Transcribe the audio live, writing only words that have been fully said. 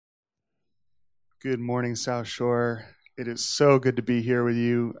Good morning, South Shore. It is so good to be here with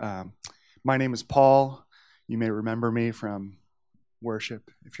you. My name is Paul. You may remember me from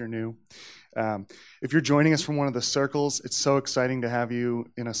worship if you're new. If you're joining us from one of the circles, it's so exciting to have you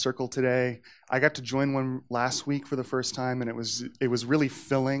in a circle today. I got to join one last week for the first time, and it was really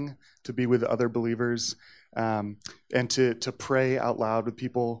filling to be with other believers and to pray out loud with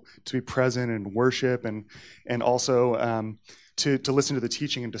people, to be present and worship, and also to listen to the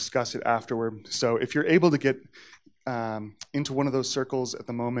teaching and discuss it afterward. So if you're able to get into one of those circles at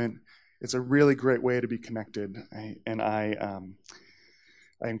the moment, it's a really great way to be connected, and I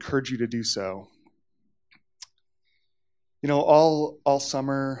encourage you to do so. You know, all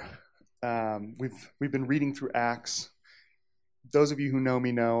summer we've been reading through Acts. Those of you who know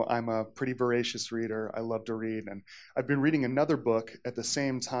me know I'm a pretty voracious reader. I love to read, and I've been reading another book at the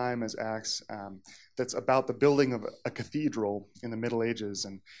same time as Acts that's about the building of a cathedral in the Middle Ages.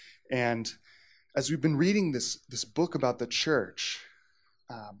 And as we've been reading this book about the church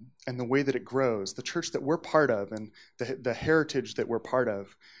and the way that it grows, the church that we're part of and the heritage that we're part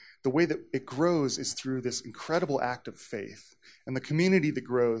of, the way that it grows is through this incredible act of faith. And the community that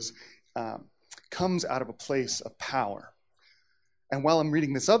grows comes out of a place of power. And while I'm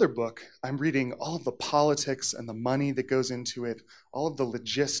reading this other book, I'm reading all of the politics and the money that goes into it, all of the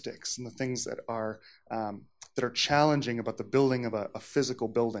logistics and the things that are challenging about the building of a physical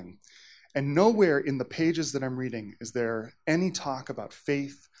building. And nowhere in the pages that I'm reading is there any talk about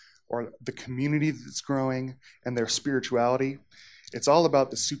faith or the community that's growing and their spirituality. It's all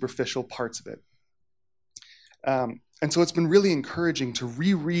about the superficial parts of it. And so it's been really encouraging to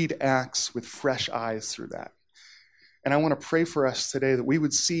reread Acts with fresh eyes through that. And I want to pray for us today that we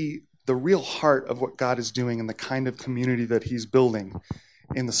would see the real heart of what God is doing and the kind of community that he's building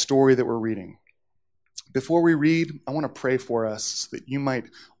in the story that we're reading. Before we read, I want to pray for us so that you might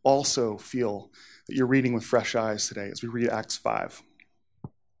also feel that you're reading with fresh eyes today as we read Acts 5.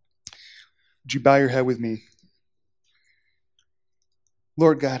 Would you bow your head with me?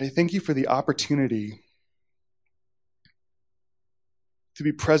 Lord God, I thank you for the opportunity to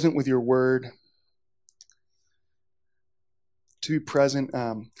be present with your word, to be present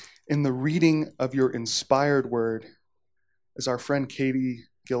in the reading of your inspired word as our friend Katie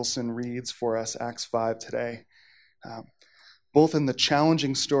Gilson reads for us Acts 5 today, both in the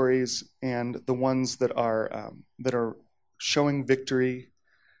challenging stories and the ones that are showing victory.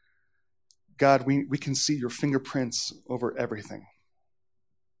 God, we can see your fingerprints over everything.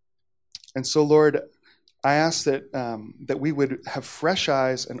 And so, Lord, I ask that we would have fresh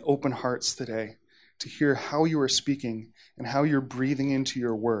eyes and open hearts today to hear how you are speaking and how you're breathing into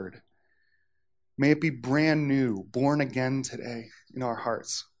your word. May it be brand new, born again today in our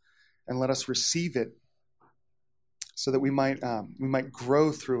hearts, and let us receive it so that we might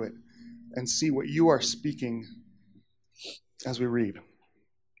grow through it and see what you are speaking as we read.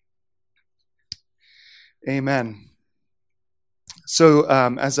 Amen. So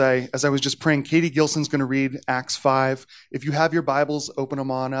as I was just praying, Katie Gilson's going to read Acts 5. If you have your Bibles, open them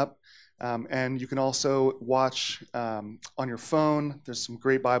on up. And you can also watch on your phone. There's some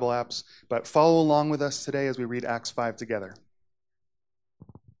great Bible apps. But follow along with us today as we read Acts 5 together.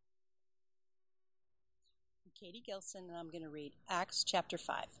 I'm Katie Gilson, and I'm going to read Acts chapter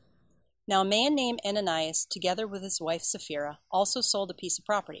 5. Now a man named Ananias, together with his wife Sapphira, also sold a piece of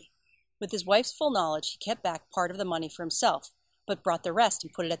property. With his wife's full knowledge, he kept back part of the money for himself, but brought the rest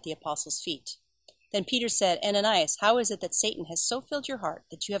and put it at the apostles' feet. Then Peter said, Ananias, how is it that Satan has so filled your heart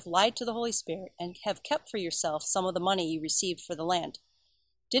that you have lied to the Holy Spirit and have kept for yourself some of the money you received for the land?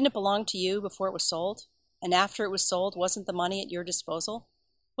 Didn't it belong to you before it was sold? And after it was sold, wasn't the money at your disposal?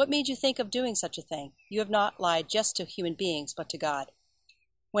 What made you think of doing such a thing? You have not lied just to human beings, but to God.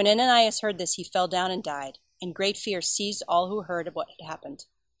 When Ananias heard this, he fell down and died, and great fear seized all who heard of what had happened.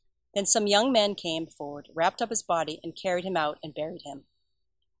 Then some young men came forward, wrapped up his body, and carried him out and buried him.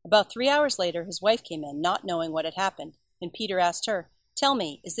 About 3 hours later, his wife came in, not knowing what had happened, and Peter asked her, Tell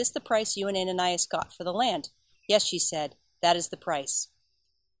me, is this the price you and Ananias got for the land? Yes, she said, that is the price.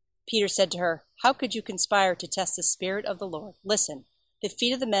 Peter said to her, How could you conspire to test the Spirit of the Lord? Listen, the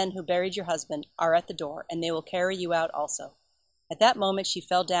feet of the men who buried your husband are at the door, and they will carry you out also. At that moment she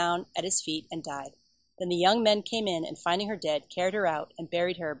fell down at his feet and died. Then the young men came in, and finding her dead, carried her out and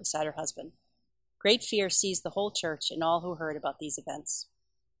buried her beside her husband. Great fear seized the whole church and all who heard about these events.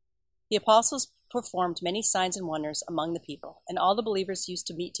 The apostles performed many signs and wonders among the people, and all the believers used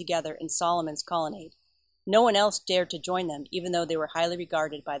to meet together in Solomon's colonnade. No one else dared to join them, even though they were highly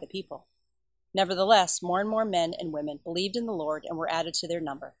regarded by the people. Nevertheless, more and more men and women believed in the Lord and were added to their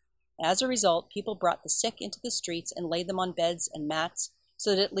number. As a result, people brought the sick into the streets and laid them on beds and mats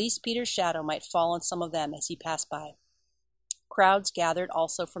so that at least Peter's shadow might fall on some of them as he passed by. Crowds gathered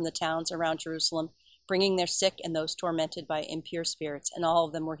also from the towns around Jerusalem, bringing their sick and those tormented by impure spirits, and all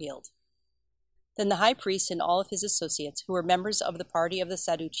of them were healed. Then the high priest and all of his associates, who were members of the party of the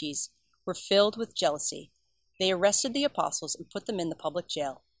Sadducees, were filled with jealousy. They arrested the apostles and put them in the public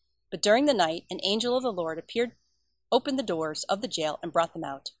jail. But during the night, an angel of the Lord appeared, opened the doors of the jail, and brought them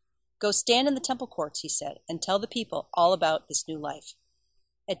out. "Go stand in the temple courts," he said, "and tell the people all about this new life."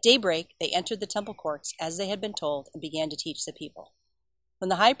 At daybreak, they entered the temple courts, as they had been told, and began to teach the people. When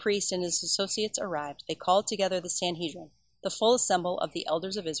the high priest and his associates arrived, they called together the Sanhedrin, the full assembly of the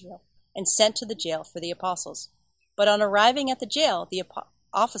elders of Israel, and sent to the jail for the apostles. But on arriving at the jail, the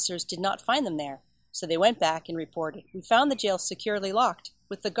officers did not find them there. So they went back and reported, "We found the jail securely locked,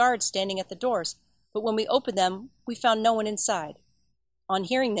 with the guards standing at the doors, but when we opened them, we found no one inside." On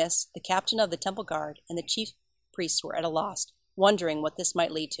hearing this, the captain of the temple guard and the chief priests were at a loss, wondering what this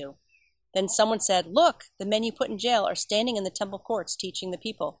might lead to. Then someone said, "Look, the men you put in jail are standing in the temple courts teaching the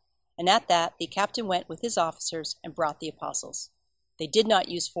people." And at that, the captain went with his officers and brought the apostles. They did not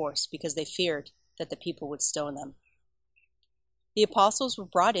use force because they feared that the people would stone them. The apostles were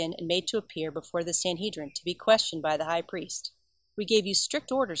brought in and made to appear before the Sanhedrin to be questioned by the high priest. "We gave you strict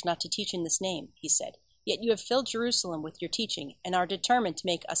orders not to teach in this name," he said, "yet you have filled Jerusalem with your teaching and are determined to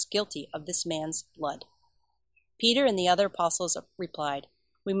make us guilty of this man's blood." Peter and the other apostles replied,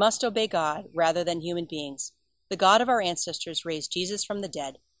 "We must obey God rather than human beings. The God of our ancestors raised Jesus from the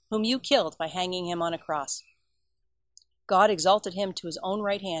dead, whom you killed by hanging him on a cross. God exalted him to his own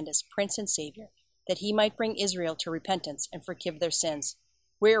right hand as Prince and Savior, that he might bring Israel to repentance and forgive their sins.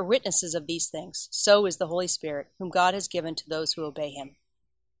 We are witnesses of these things. So is the Holy Spirit, whom God has given to those who obey him."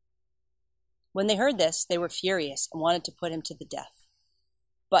 When they heard this, they were furious and wanted to put him to the death.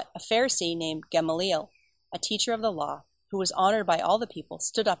 But a Pharisee named Gamaliel, a teacher of the law, who was honored by all the people,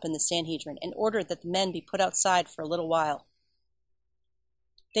 stood up in the Sanhedrin and ordered that the men be put outside for a little while.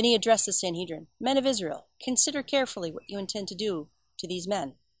 Then he addressed the Sanhedrin, "Men of Israel, consider carefully what you intend to do to these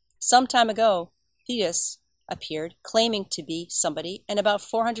men. Some time ago, Theudas appeared, claiming to be somebody, and about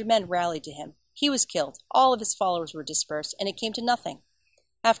 400 men rallied to him. He was killed, all of his followers were dispersed, and it came to nothing.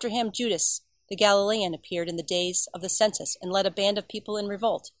 After him, Judas, the Galilean, appeared in the days of the census and led a band of people in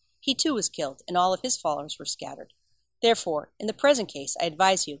revolt. He too was killed, and all of his followers were scattered. Therefore, in the present case, I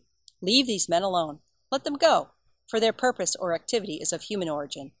advise you, leave these men alone. Let them go, for their purpose or activity is of human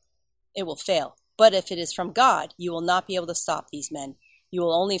origin. It will fail, but if it is from God, you will not be able to stop these men. You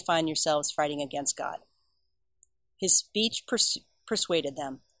will only find yourselves fighting against God." His speech persuaded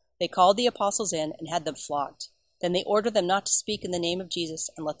them. They called the apostles in and had them flogged. Then they ordered them not to speak in the name of Jesus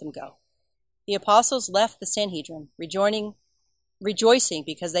and let them go. The apostles left the Sanhedrin, rejoicing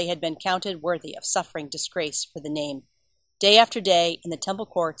because they had been counted worthy of suffering disgrace for the name. Day after day, in the temple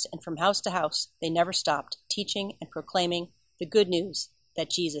courts and from house to house, they never stopped teaching and proclaiming the good news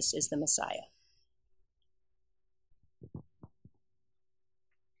that Jesus is the Messiah.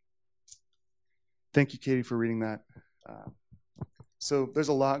 Thank you, Katie, for reading that. So there's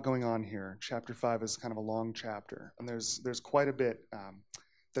a lot going on here. Chapter 5 is kind of a long chapter, and there's quite a bit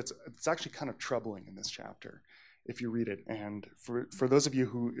that's actually kind of troubling in this chapter if you read it. And for those of you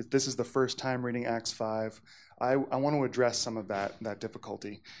who this is the first time reading Acts 5, I want to address some of that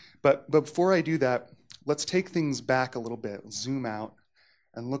difficulty. But before I do that, let's take things back a little bit, zoom out,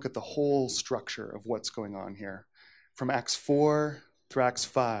 and look at the whole structure of what's going on here. From Acts 4 through Acts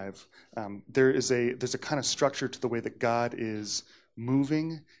 5, there's a kind of structure to the way that God is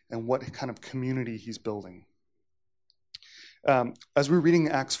moving and what kind of community he's building. As we were reading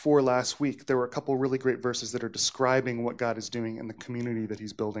Acts 4 last week, there were a couple really great verses that are describing what God is doing and the community that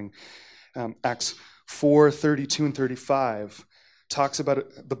he's building. Acts 4:32 and 35 talks about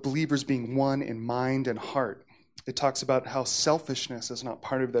the believers being one in mind and heart. It talks about how selfishness is not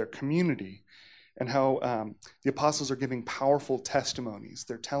part of their community, and how the apostles are giving powerful testimonies.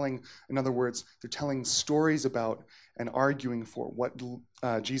 They're telling, in other words, they're telling stories about and arguing for what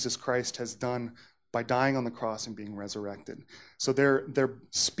Jesus Christ has done by dying on the cross and being resurrected. So they're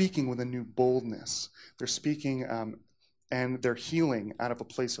speaking with a new boldness. They're speaking and they're healing out of a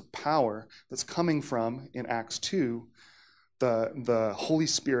place of power that's coming from, in Acts 2, the Holy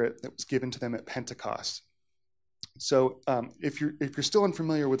Spirit that was given to them at Pentecost. So if you're still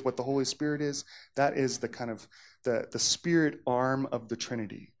unfamiliar with what the Holy Spirit is, that is the kind of the spirit arm of the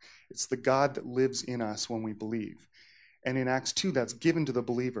Trinity. It's the God that lives in us when we believe. And in Acts 2, that's given to the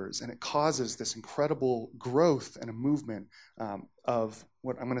believers, and it causes this incredible growth and a movement of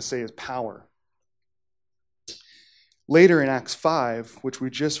what I'm going to say is power. Later in Acts 5, which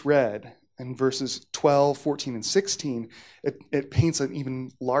we just read, in verses 12, 14, and 16, it paints an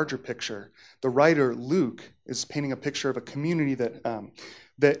even larger picture. The writer, Luke, is painting a picture of a community that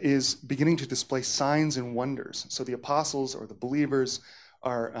is beginning to display signs and wonders. So the apostles or the believers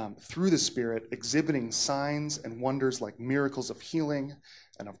are, through the Spirit, exhibiting signs and wonders like miracles of healing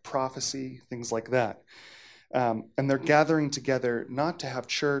and of prophecy, things like that. And they're gathering together not to have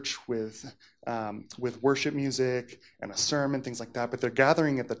church with worship music and a sermon, things like that, but they're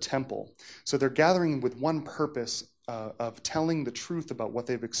gathering at the temple. So they're gathering with one purpose of telling the truth about what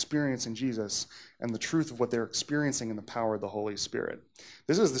they've experienced in Jesus and the truth of what they're experiencing in the power of the Holy Spirit.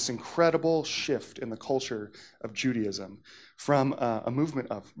 This is this incredible shift in the culture of Judaism from a movement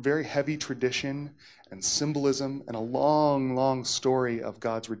of very heavy tradition and symbolism and a long, long story of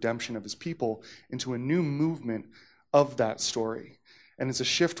God's redemption of his people into a new movement of that story. And it's a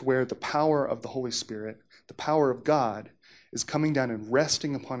shift where the power of the Holy Spirit, the power of God, is coming down and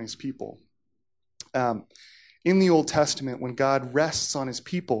resting upon his people. In the Old Testament, when God rests on his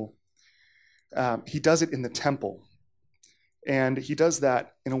people, he does it in the temple. And he does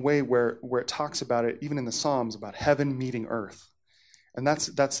that in a way where it talks about it, even in the Psalms, about heaven meeting earth. And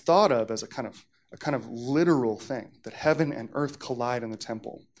that's thought of as a kind of literal thing, that heaven and earth collide in the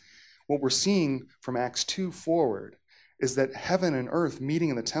temple. What we're seeing from Acts 2 forward is that heaven and earth meeting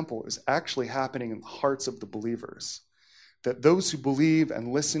in the temple is actually happening in the hearts of the believers. That those who believe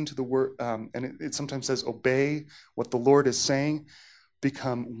and listen to the word, and it sometimes says obey what the Lord is saying,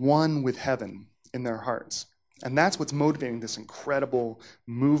 become one with heaven in their hearts. And that's what's motivating this incredible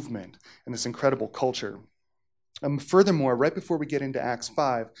movement and this incredible culture. Furthermore, right before we get into Acts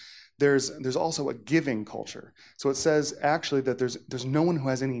 5, there's also a giving culture. So it says actually that there's no one who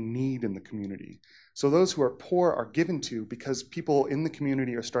has any need in the community. So those who are poor are given to because people in the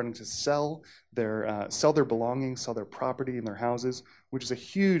community are starting to sell their belongings, sell their property and their houses, which is a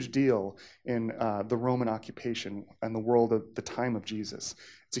huge deal in the Roman occupation and the world of the time of Jesus.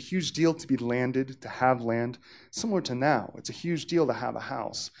 It's a huge deal to be landed, to have land, similar to now. It's a huge deal to have a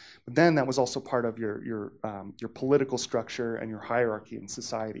house. But then that was also part of your political structure and your hierarchy in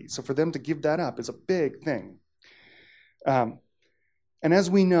society. So for them to give that up is a big thing. And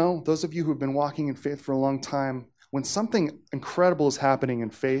as we know, those of you who have been walking in faith for a long time, when something incredible is happening in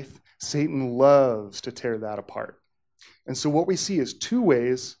faith, Satan loves to tear that apart. And so what we see is two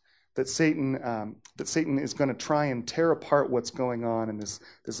ways that Satan is going to try and tear apart what's going on in this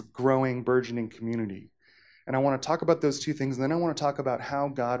growing, burgeoning community. And I want to talk about those two things, and then I want to talk about how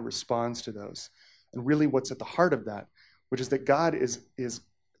God responds to those, and really what's at the heart of that, which is that God is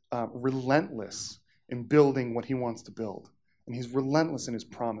relentless in building what he wants to build. And he's relentless in his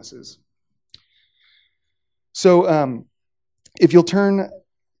promises. So if you'll turn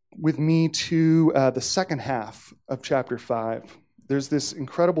with me to the second half of chapter 5, there's this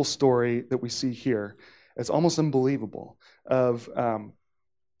incredible story that we see here. It's almost unbelievable of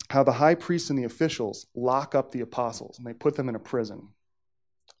how the high priest and the officials lock up the apostles and they put them in a prison.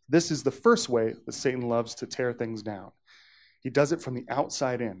 This is the first way that Satan loves to tear things down. He does it from the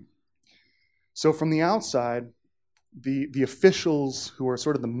outside in. So from the outside, the officials who are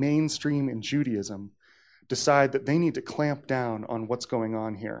sort of the mainstream in Judaism decide that they need to clamp down on what's going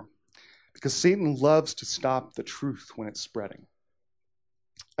on here because Satan loves to stop the truth when it's spreading.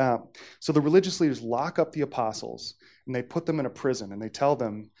 So the religious leaders lock up the apostles and they put them in a prison and they tell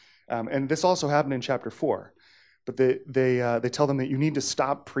them, and this also happened in chapter 4, but they tell them that you need to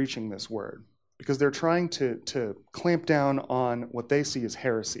stop preaching this word because they're trying to clamp down on what they see as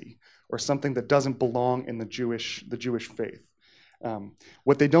heresy, or something that doesn't belong in the Jewish faith.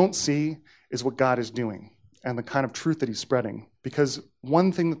 What they don't see is what God is doing and the kind of truth that he's spreading. Because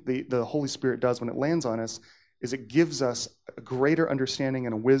one thing that the Holy Spirit does when it lands on us is it gives us a greater understanding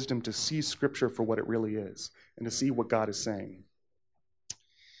and a wisdom to see Scripture for what it really is and to see what God is saying.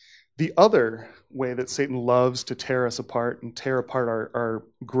 The other way that Satan loves to tear us apart and tear apart our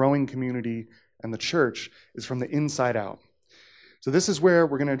growing community and the church is from the inside out. So this is where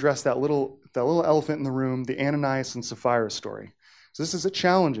we're going to address that little elephant in the room, the Ananias and Sapphira story. So this is a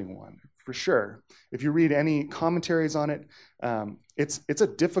challenging one, for sure. If you read any commentaries on it, it's a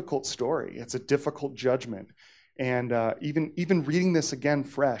difficult story. It's a difficult judgment. And even reading this again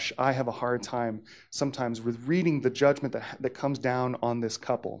fresh, I have a hard time sometimes with reading the judgment that comes down on this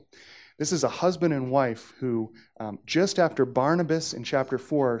couple. This is a husband and wife who, just after Barnabas in chapter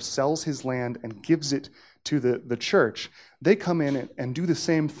 4 sells his land and gives it to the church, they come in and do the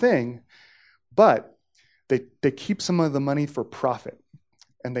same thing, but they keep some of the money for profit.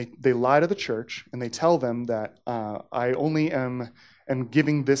 And they lie to the church, and they tell them that I only am and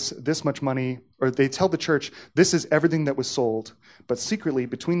giving this much money, or they tell the church, this is everything that was sold, but secretly,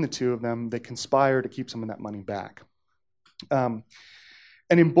 between the two of them, they conspire to keep some of that money back. And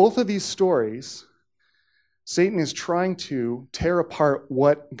in both of these stories, Satan is trying to tear apart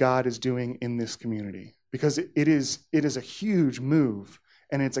what God is doing in this community, because it is a huge move,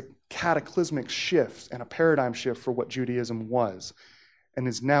 and it's a cataclysmic shift and a paradigm shift for what Judaism was and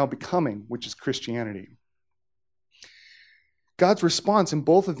is now becoming, which is Christianity. God's response in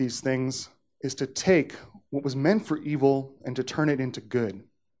both of these things is to take what was meant for evil and to turn it into good.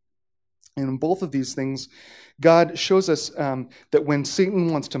 And in both of these things, God shows us that when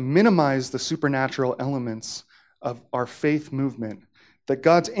Satan wants to minimize the supernatural elements of our faith movement, that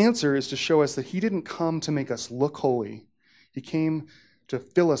God's answer is to show us that he didn't come to make us look holy. He came to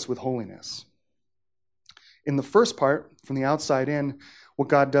fill us with holiness. In the first part, from the outside in, what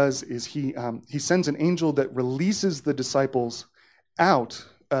God does is he sends an angel that releases the disciples out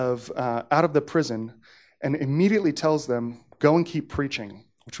of the prison and immediately tells them, go and keep preaching,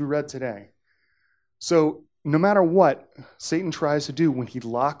 which we read today. So no matter what Satan tries to do when he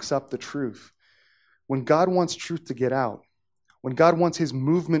locks up the truth, when God wants truth to get out, when God wants his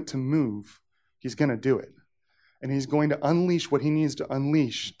movement to move, he's going to do it. And he's going to unleash what he needs to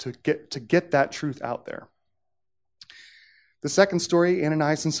unleash to get that truth out there. The second story,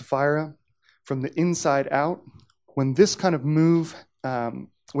 Ananias and Sapphira, from the inside out, when this kind of move,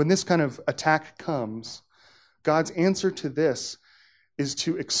 when this kind of attack comes, God's answer to this is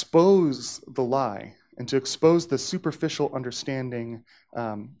to expose the lie and to expose the superficial understanding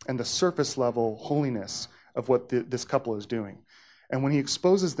and the surface level holiness of what this couple is doing. And when he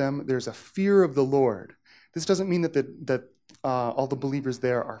exposes them, there's a fear of the Lord. This doesn't mean that all the believers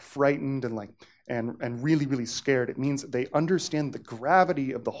there are frightened and really, really scared. It means that they understand the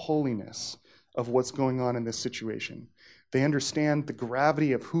gravity of the holiness of what's going on in this situation. They understand the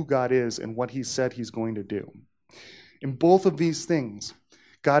gravity of who God is and what he said he's going to do. In both of these things,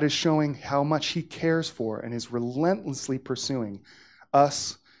 God is showing how much he cares for and is relentlessly pursuing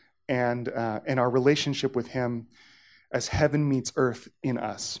us and our relationship with him as heaven meets earth in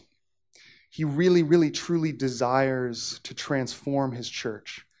us. He really, really, truly desires to transform his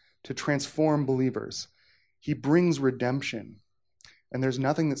church, to transform believers. He brings redemption, and there's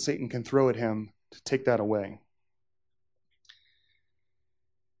nothing that Satan can throw at him to take that away.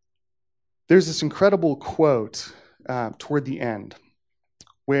 There's this incredible quote toward the end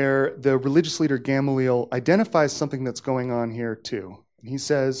where the religious leader Gamaliel identifies something that's going on here too. And he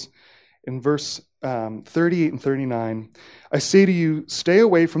says in verse 38 and 39, I say to you, stay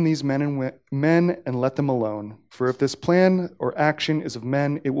away from these men and let them alone. For if this plan or action is of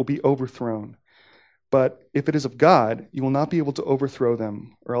men, it will be overthrown. But if it is of God, you will not be able to overthrow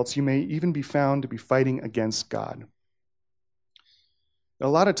them, or else you may even be found to be fighting against God. A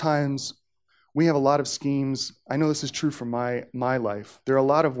lot of times, we have a lot of schemes. I know this is true for my life. There are a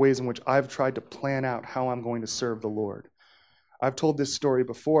lot of ways in which I've tried to plan out how I'm going to serve the Lord. I've told this story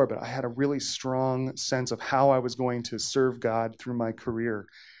before, but I had a really strong sense of how I was going to serve God through my career.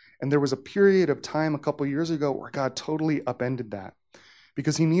 And there was a period of time a couple years ago where God totally upended that,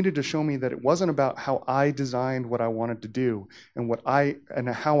 because he needed to show me that it wasn't about how I designed what I wanted to do and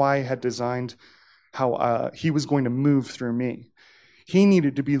how I had designed how he was going to move through me. He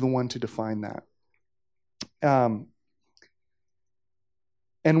needed to be the one to define that.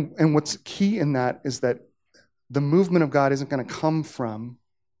 And what's key in that is that the movement of God isn't going to come from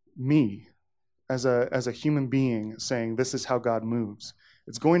me as a human being saying, this is how God moves.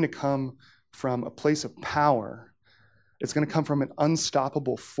 It's going to come from a place of power. It's going to come from an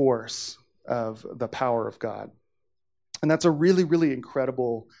unstoppable force of the power of God. And that's a really, really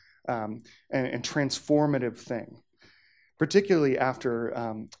incredible and transformative thing, particularly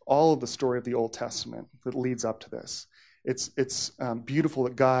after all of the story of the Old Testament that leads up to this. It's beautiful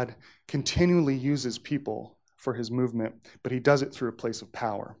that God continually uses people for his movement, but he does it through a place of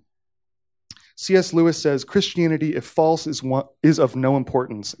power. C.S. Lewis says, Christianity, if false, is of no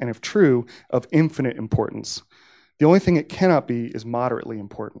importance, and if true, of infinite importance. The only thing it cannot be is moderately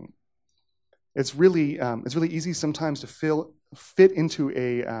important. It's really easy sometimes to fit into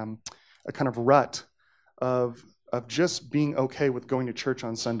a kind of rut of just being okay with going to church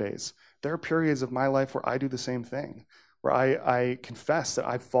on Sundays. There are periods of my life where I do the same thing, where I confess that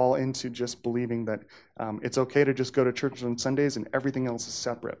I fall into just believing that it's okay to just go to church on Sundays and everything else is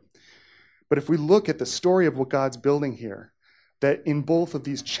separate. But if we look at the story of what God's building here, that in both of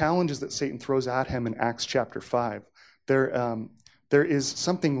these challenges that Satan throws at him in Acts chapter 5, there is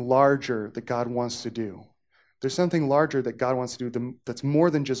something larger that God wants to do. There's something larger that God wants to do that's more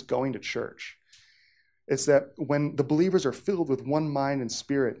than just going to church. It's that when the believers are filled with one mind and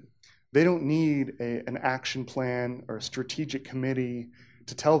spirit, they don't need an action plan or a strategic committee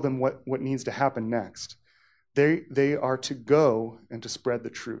to tell them what needs to happen next. They are to go and to spread the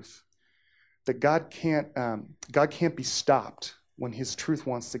truth. That God can't be stopped when his truth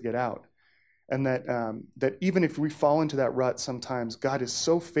wants to get out. And that even if we fall into that rut sometimes, God is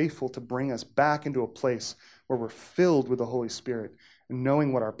so faithful to bring us back into a place where we're filled with the Holy Spirit and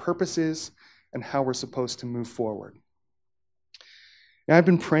knowing what our purpose is and how we're supposed to move forward. And I've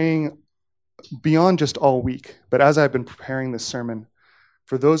been praying beyond just all week, but as I've been preparing this sermon,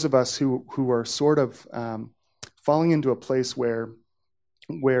 for those of us who are sort of falling into a place where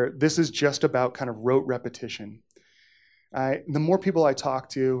this is just about kind of rote repetition. The more people I talk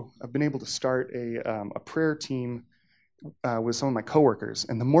to, I've been able to start a prayer team with some of my coworkers,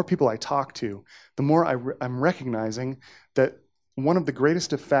 and the more people I talk to, the more I'm recognizing that one of the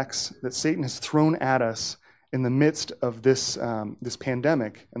greatest effects that Satan has thrown at us in the midst of this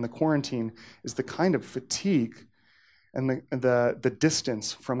pandemic and the quarantine is the kind of fatigue and the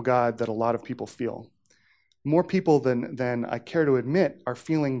distance from God that a lot of people feel. More people than I care to admit are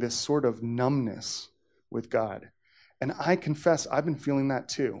feeling this sort of numbness with God. And I confess I've been feeling that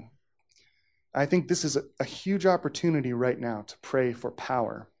too. I think this is a huge opportunity right now to pray for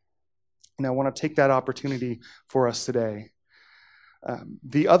power. And I want to take that opportunity for us today.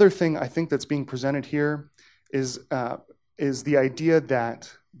 The other thing I think that's being presented here is the idea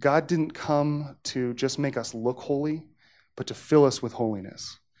that God didn't come to just make us look holy, but to fill us with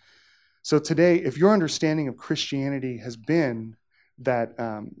holiness. So today, if your understanding of Christianity has been that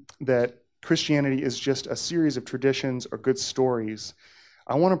Christianity is just a series of traditions or good stories,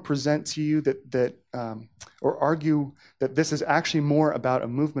 I want to present to you or argue that this is actually more about a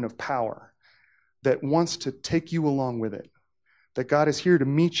movement of power that wants to take you along with it. That God is here to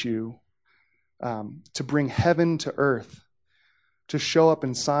meet you, to bring heaven to earth, to show up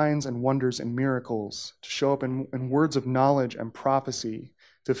in signs and wonders and miracles, to show up in words of knowledge and prophecy,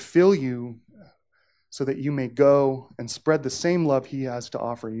 to fill you so that you may go and spread the same love he has to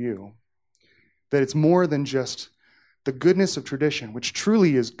offer you. That it's more than just the goodness of tradition, which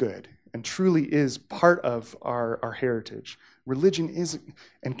truly is good and truly is part of our heritage. Religion is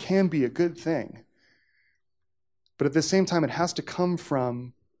and can be a good thing. But at the same time, it has to come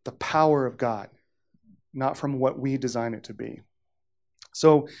from the power of God, not from what we design it to be.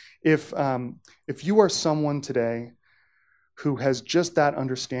 So if you are someone today who has just that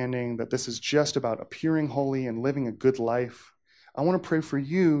understanding that this is just about appearing holy and living a good life, I want to pray for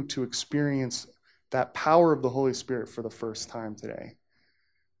you to experience that power of the Holy Spirit for the first time today.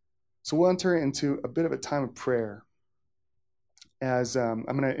 So we'll enter into a bit of a time of prayer as I'm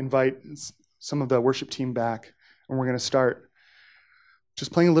going to invite some of the worship team back, and we're going to start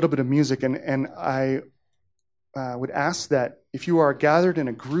just playing a little bit of music. And I would ask that if you are gathered in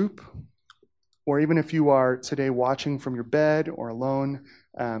a group, or even if you are today watching from your bed or alone,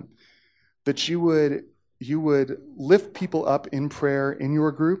 that you would lift people up in prayer in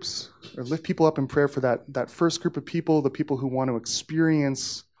your groups, or lift people up in prayer for that first group of people, the people who want to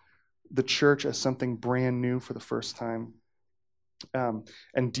experience the church as something brand new for the first time,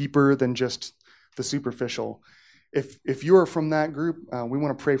 and deeper than just the superficial. If you are from that group, we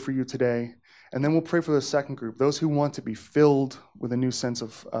want to pray for you today. And then we'll pray for the second group, those who want to be filled with a new sense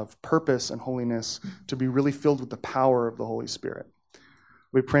of purpose and holiness, to be really filled with the power of the Holy Spirit.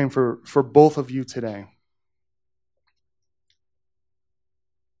 We're praying for both of you today.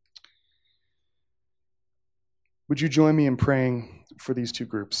 Would you join me in praying for these two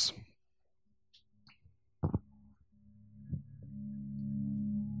groups?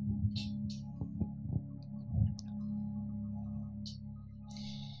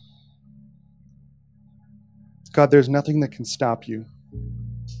 God, there's nothing that can stop you.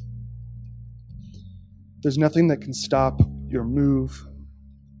 There's nothing that can stop your move.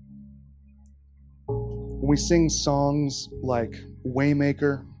 When we sing songs like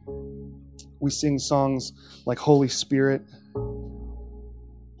Waymaker, we sing songs like Holy Spirit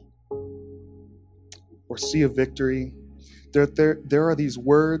or Sea of Victory. There are these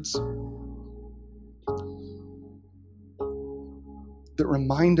words that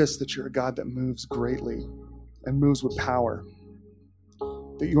remind us that you're a God that moves greatly and moves with power.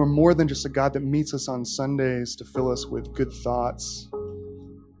 That you are more than just a God that meets us on Sundays to fill us with good thoughts,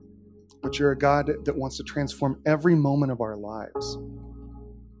 but you're a God that wants to transform every moment of our lives.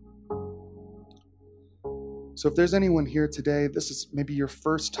 So if there's anyone here today, this is maybe your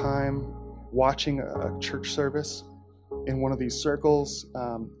first time watching a church service in one of these circles,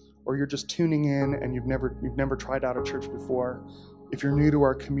 or you're just tuning in and you've never tried out a church before. If you're new to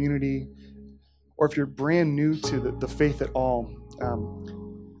our community, or if you're brand new to the faith at all,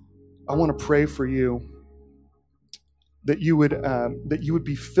 I want to pray for you that you would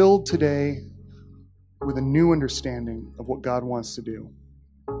be filled today with a new understanding of what God wants to do.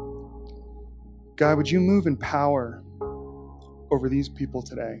 God, would you move in power over these people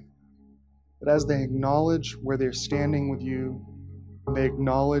today? That as they acknowledge where they're standing with you, they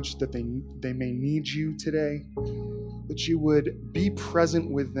acknowledge that they may need you today, that you would be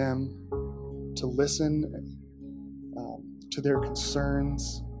present with them to listen to their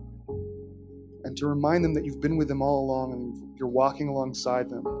concerns and to remind them that you've been with them all along and you're walking alongside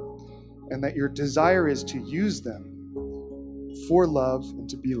them, and that your desire is to use them for love and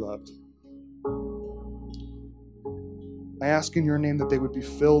to be loved. I ask in your name that they would be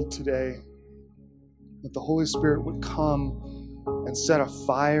filled today, that the Holy Spirit would come and set a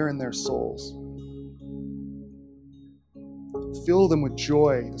fire in their souls. Fill them with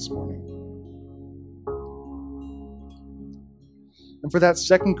joy this morning. And for that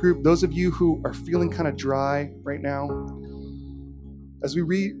second group, those of you who are feeling kind of dry right now, as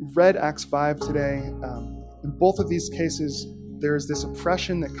we read Acts 5 today, in both of these cases, there is this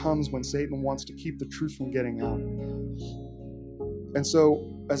oppression that comes when Satan wants to keep the truth from getting out. And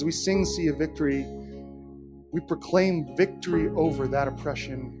so, as we sing See a Victory, we proclaim victory over that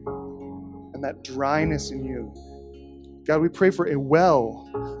oppression and that dryness in you. God, we pray for a well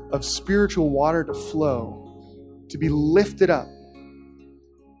of spiritual water to flow, to be lifted up,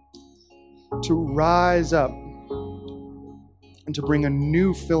 to rise up, and to bring a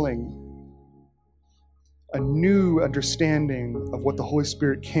new filling, a new understanding of what the Holy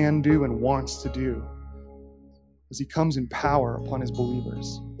Spirit can do and wants to do as he comes in power upon his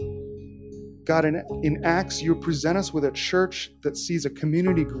believers. God, in Acts, you present us with a church that sees a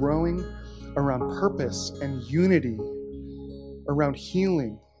community growing around purpose and unity, around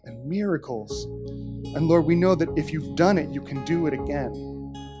healing and miracles. And Lord, we know that if you've done it, you can do it again.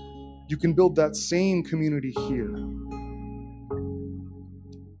 You can build that same community here.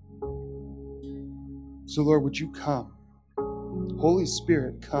 So Lord, would you come? Holy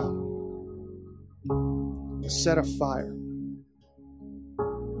Spirit, come. Set a fire.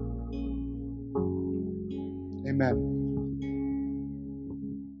 Amen.